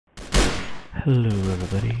Hello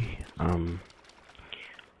everybody,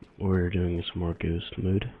 we're doing some more ghost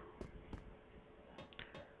mode.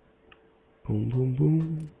 Boom boom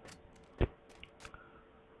boom.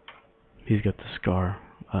 He's got the scar,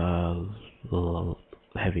 a little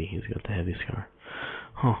heavy, he's got the heavy scar.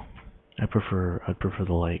 Huh, I'd prefer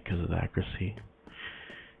the light because of the accuracy.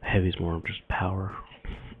 The heavy's more of just power.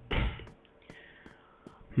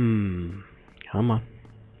 Come on,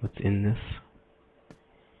 what's in this?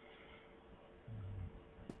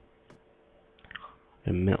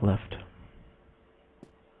 A minute left.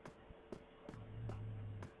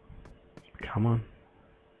 Come on.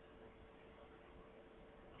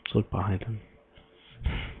 Let's look behind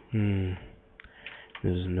him.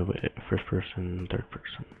 This is no first person, third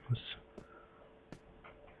person.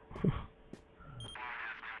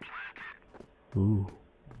 Ooh.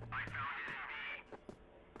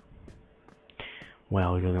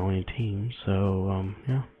 Well, you're the only team, so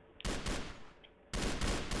yeah.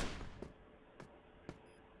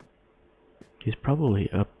 He's probably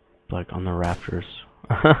up, like, on the rafters.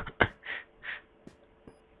 That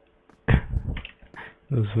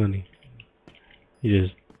was funny. He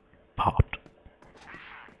just popped.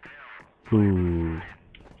 Ooh.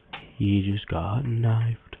 He just got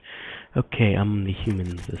knifed. Okay, I'm the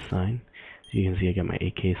humans this time. As you can see, I got my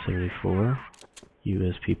AK-74,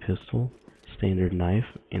 USP pistol, standard knife,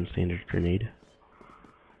 and standard grenade.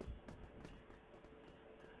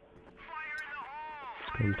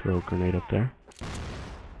 Let's go and throw a grenade up there.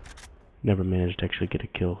 Never managed to actually get a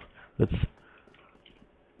kill. Let's...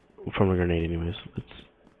 from a grenade anyways. Let's...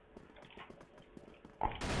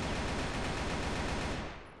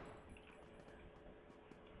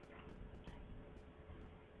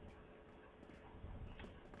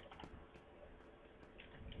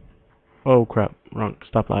 Oh crap, wrong,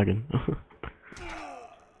 stop lagging.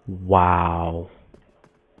 Wow.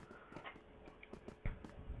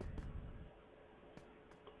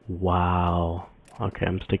 Wow. Okay,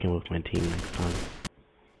 I'm sticking with my team next time.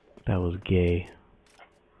 That was gay.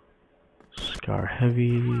 Scar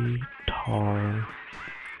heavy, tar.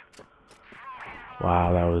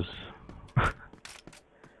 Wow, that was...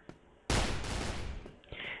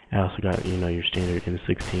 I also got, you know, your standard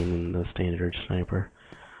M16 and the standard sniper.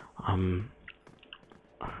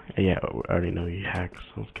 Yeah, I already know you hacks.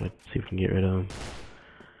 So let's go see if we can get rid of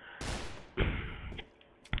them.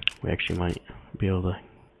 We actually might be able to...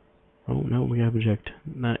 Oh no, we gotta project.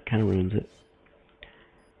 That kind of ruins it.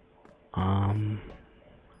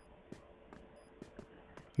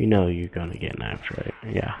 You know you're gonna get knifed, right?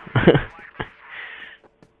 Yeah.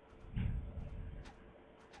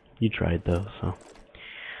 You tried though, so.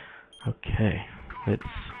 Okay, let's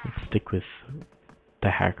stick with the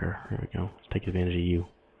hacker. Here we go. Let's take advantage of you.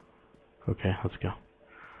 Okay, let's go.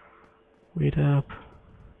 Wait up.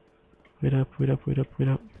 Wait up, wait up, wait up, wait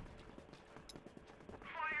up.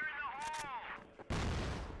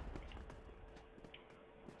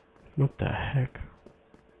 What the heck?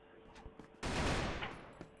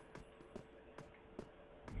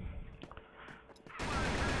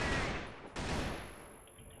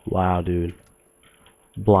 Wow, dude.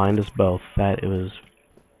 Blind us both. That was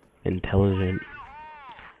intelligent.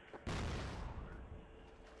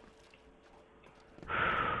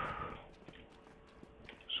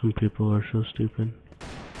 Some people are so stupid.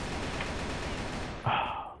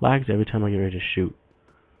 Lags every time I get ready to shoot.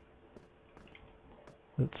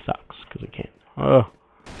 That sucks, because I can't. Oh,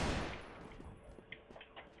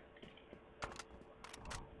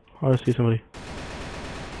 I see somebody.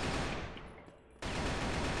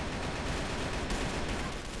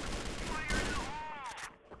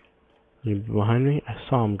 Is he behind me? I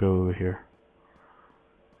saw him go over here.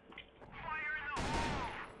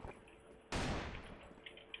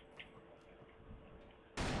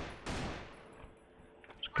 Let's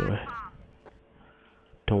go ahead.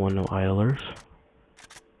 Don't want no idlers.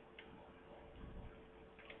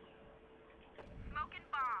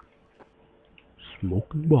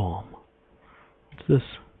 Smoking bomb. What's this?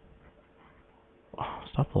 Oh,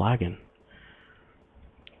 stop lagging.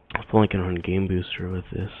 I was only gonna run game booster with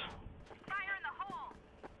this.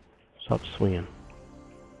 Stop swinging.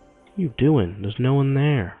 What are you doing? There's no one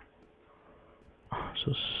there. Oh,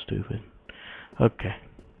 so stupid. Okay.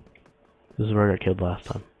 This is where I got killed last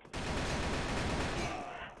time.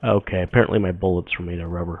 Okay, apparently my bullets were made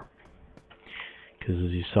of rubber. Because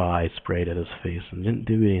as you saw, I sprayed at his face and didn't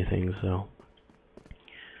do anything, so...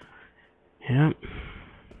 Yep.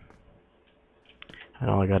 And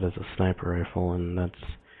all I got is a sniper rifle, and that's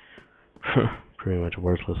pretty much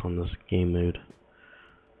worthless on this game mode.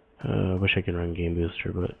 I wish I could run Game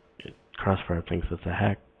Booster, but Crossfire thinks it's a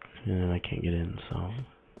hack, and I can't get in, so...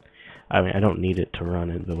 I mean, I don't need it to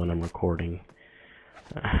run it, but when I'm recording,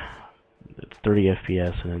 it's 30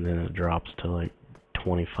 FPS, and then it drops to like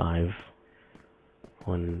 25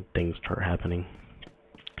 when things start happening.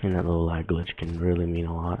 And that little lag glitch can really mean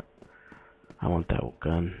a lot. I want that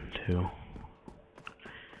gun too.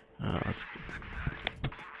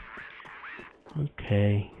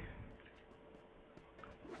 Okay.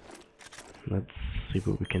 Let's see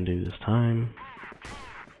what we can do this time.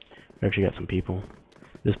 We actually got some people.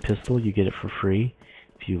 This pistol, you get it for free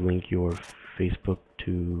if you link your Facebook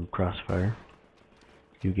to Crossfire.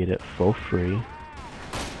 You get it for free.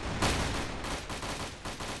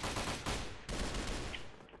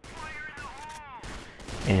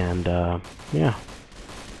 And, yeah.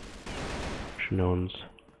 Sure no one's...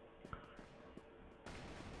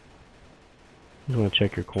 You want to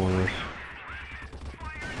check your corners.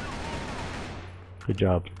 Good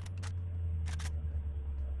job.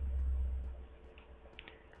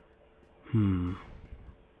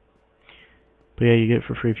 But yeah, you get it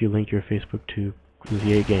for free if you link your Facebook to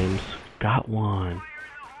ZA Games. Got one.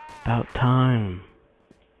 About time.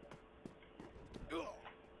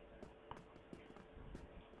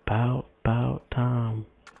 About time.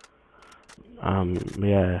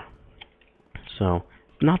 Yeah. So,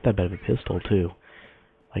 not that bad of a pistol, too.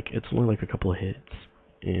 Like, it's only like a couple of hits.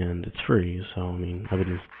 And it's free, so, I mean,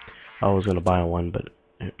 I was gonna buy one, but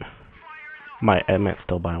I might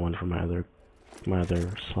still buy one for my other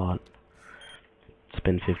slot.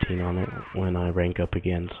 Spend 15 on it when I rank up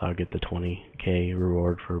again, so I'll get the 20k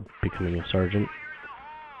reward for becoming a sergeant.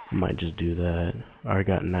 I might just do that. I already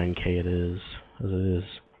got 9k as it is.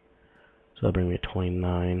 So that'll bring me to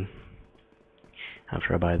 29.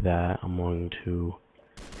 After I buy that, I'm going to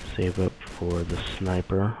save up for the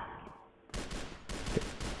sniper.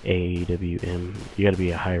 AWM. You gotta be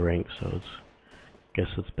a high rank, so guess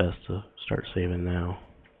it's best to start saving now.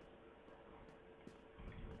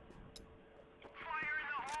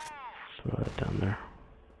 Throw that down there.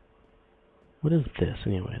 What is this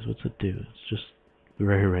anyways? What's it do? It's just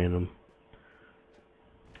very random.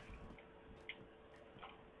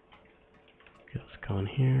 Okay, let's go in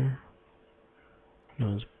here.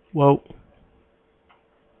 No, whoa!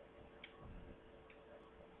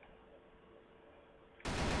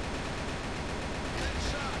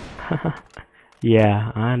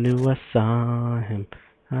 Yeah, I knew I saw him.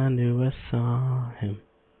 I knew I saw him.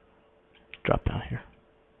 Drop down here.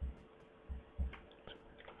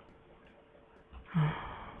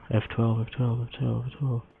 F12, F12, F12,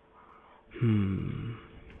 F12.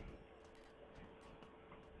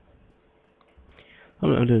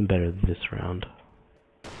 I'm doing better this round.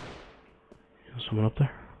 Someone up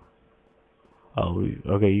there? Oh,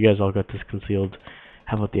 okay, you guys all got this concealed.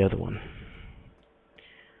 How about the other one?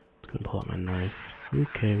 Let's go pull out my knife.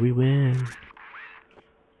 Okay, we win.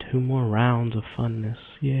 2 more rounds of funness.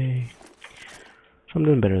 Yay. So I'm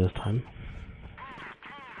doing better this time.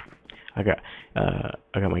 I got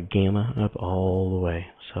my gamma up all the way,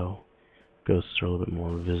 so ghosts are a little bit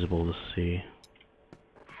more visible to see.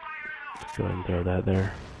 Let's go ahead and throw that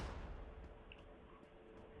there.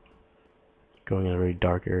 Going in a very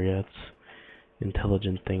dark area, it's an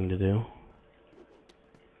intelligent thing to do.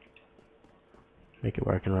 Make it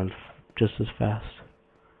where I can run just as fast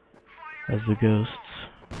as the ghosts.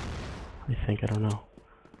 I don't know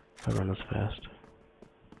if I run as fast.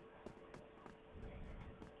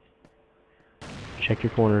 Check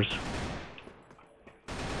your corners.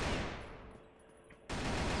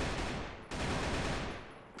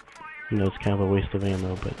 You know, it's kind of a waste of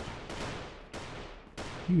ammo, but...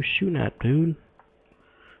 What are you shooting at, dude?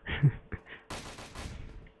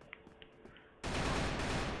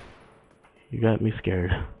 You got me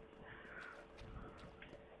scared.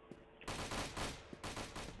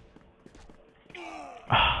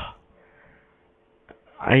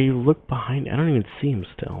 I look behind. I don't even see him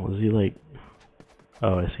still. Is he like...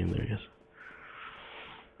 Oh, I see him. There he is.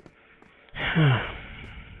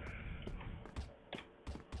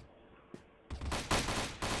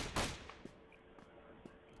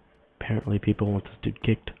 Apparently people want this dude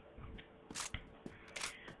kicked.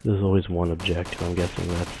 There's always one objective. I'm guessing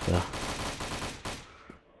that's the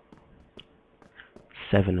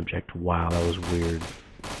 7 objective. Wow, that was weird.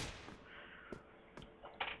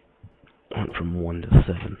 Went from 1 to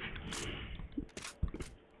 7.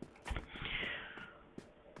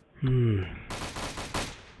 Who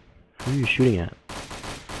are you shooting at?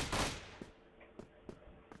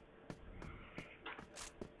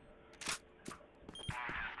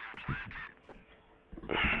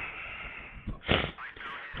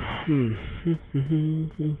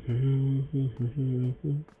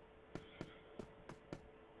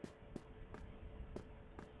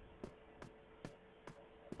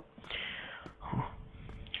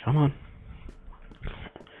 Come on.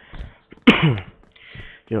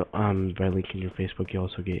 Yo, by linking your Facebook, you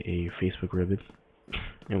also get a Facebook ribbon.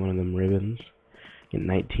 And one of them ribbons, you get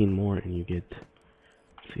 19 more, and you get,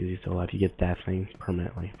 see, you still alive, you get that thing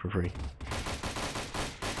permanently for free.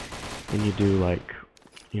 And you do, like,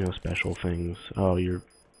 you know, special things. Oh, you're,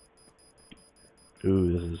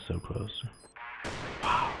 ooh, this is so close.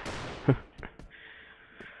 Wow.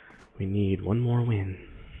 We need one more win.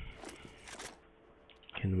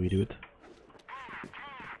 Can we do it?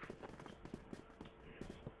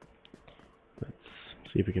 Let's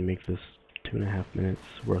see if we can make this 2.5 minutes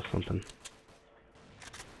worth something.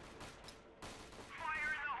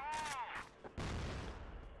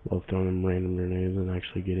 Love throwing them random grenades and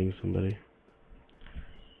actually getting somebody.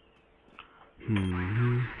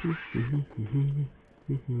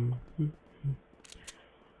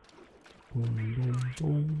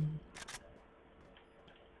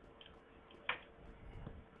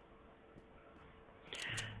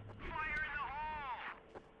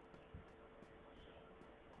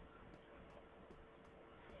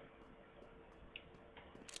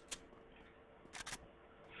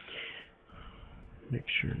 Make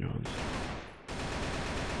sure no one's.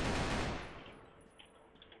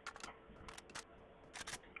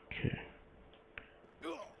 Okay.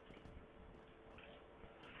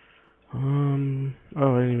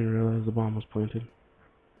 Oh, I didn't even realize the bomb was planted.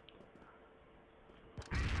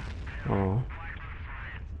 Oh.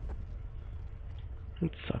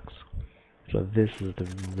 It sucks. So this is the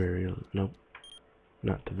very, nope.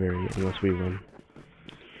 Not the very, unless we win.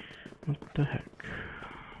 What the heck?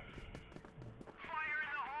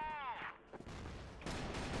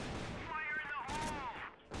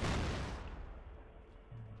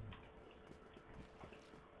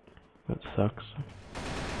 That sucks.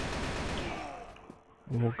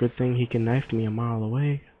 Well, good thing he can knife me a mile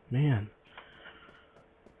away. Man.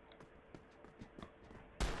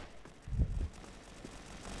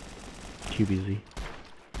 QBZ.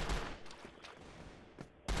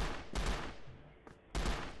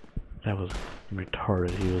 That was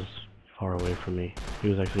retarded. He was far away from me. He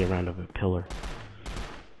was actually around a pillar.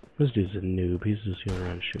 This dude's a noob. He's just going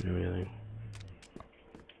around shooting everything.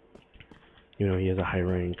 You know, he has a high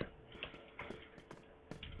rank.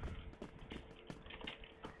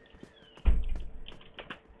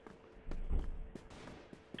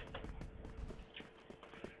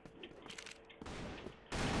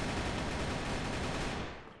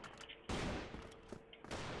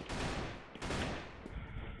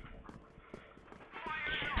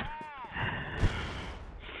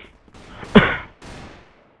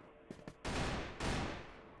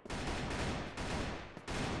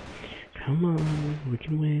 Come on, we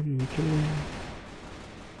can win, we can win.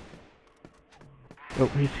 Oh,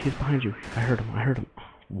 he's behind you. I heard him.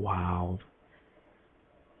 Wow.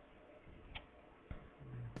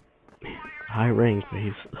 Man, high rank, but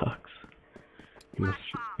he sucks.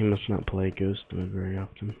 He must not play Ghost mode very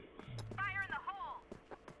often. Fire in the hole.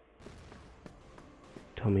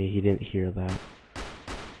 Tell me he didn't hear that.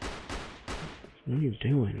 What are you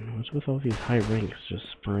doing? What's with all these high ranks just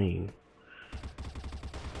spraying?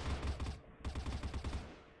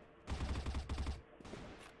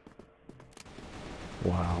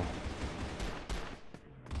 Wow.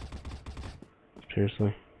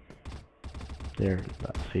 Seriously? There,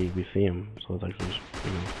 see, we see him, so let's actually,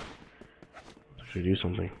 you know, actually do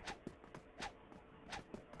something.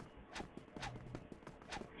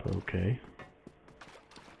 Okay.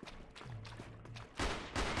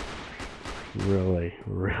 Really?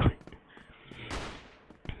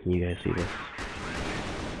 You guys see this?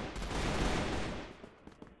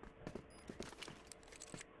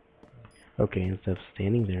 Okay, instead of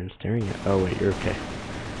standing there and staring at— oh wait, you're okay.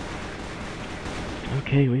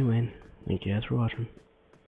 Okay, we win. Thank you guys for watching.